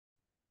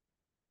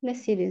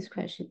Let's see this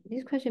question.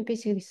 This question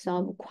basically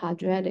solves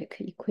quadratic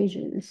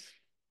equations.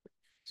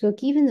 So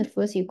given the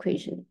first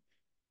equation,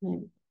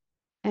 right,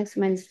 x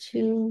minus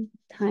 2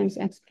 times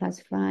x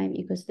plus 5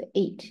 equals to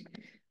 8.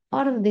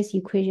 Out of this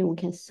equation, we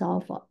can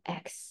solve for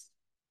x.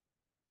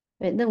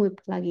 But then we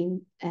plug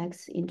in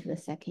x into the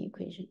second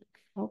equation.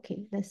 Okay,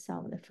 let's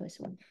solve the first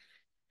one.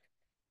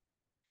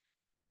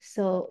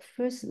 So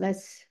first,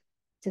 let's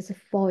just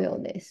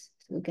FOIL this.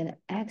 So we get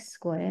x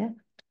squared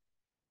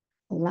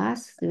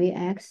plus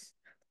 3x,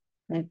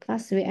 right,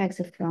 plus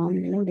 3x from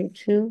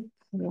 -2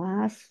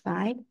 plus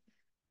 5,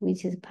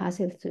 which is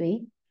positive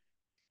 3.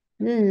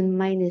 Then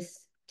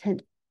minus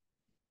 10,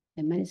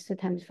 and minus 2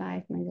 times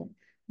 5.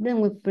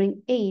 Then we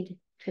bring 8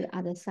 to the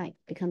other side,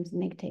 becomes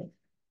negative.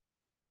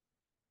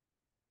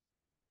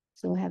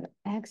 So we have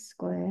x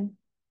squared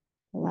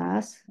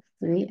plus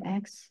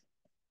 3x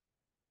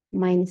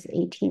minus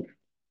 18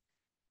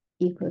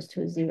 equals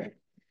to 0.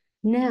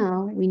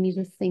 Now we need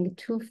to think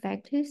two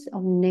factors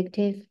of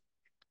negative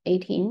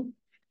 18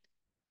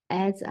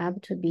 adds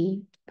up to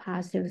be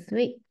positive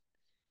 3.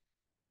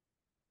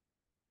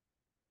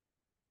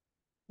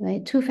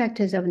 Right? Two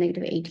factors of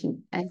negative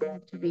 18 add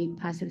up to be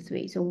positive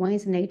 3. So one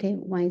is negative,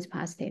 one is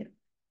positive.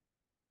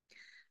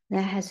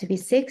 That has to be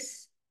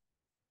 6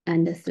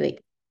 and 3.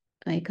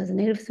 Right? Because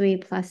negative 3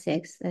 plus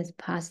 6, that's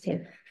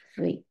positive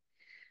 3.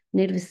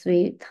 Negative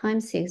 3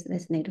 times 6,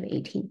 that's negative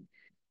 18.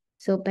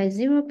 So by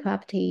zero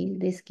property,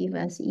 this gives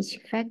us each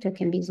factor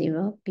can be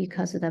 0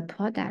 because the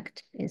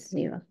product is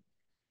 0.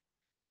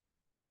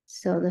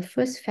 So the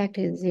first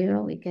factor is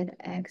 0. We get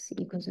x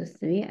equals to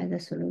 3 as a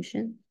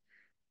solution.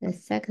 The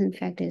second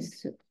factor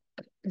is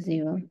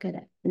 0.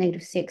 Get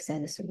negative 6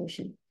 as a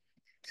solution.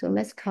 So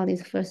let's call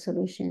this first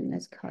solution.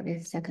 Let's call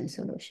this second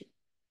solution.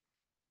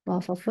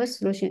 Well, for first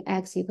solution,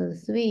 x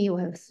equals 3,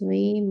 we have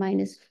 3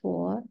 minus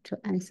 4 to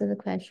answer the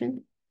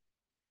question.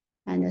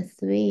 And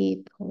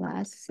 3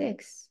 plus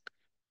 6.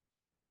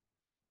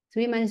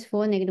 3 minus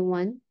 4, negative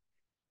 1.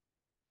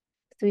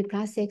 3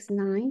 plus 6,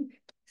 9.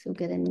 So we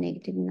get a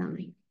negative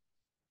 9.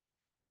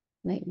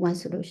 Right, one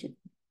solution.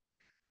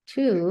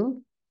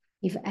 2,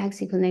 if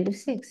x equals negative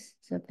 6.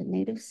 So put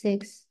negative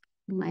 6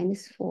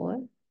 minus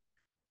 4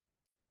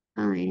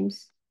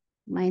 times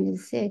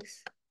minus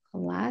 6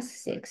 plus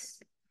 6.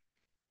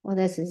 Well,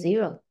 that's a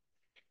 0.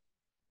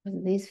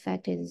 This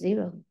factor is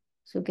 0.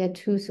 So get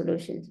two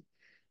solutions.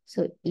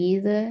 So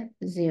either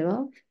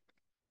 0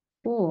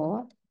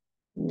 or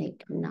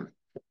negative 9.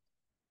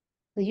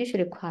 So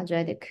usually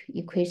quadratic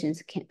equation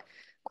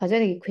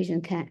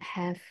can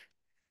have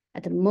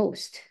at the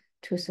most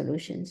two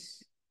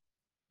solutions.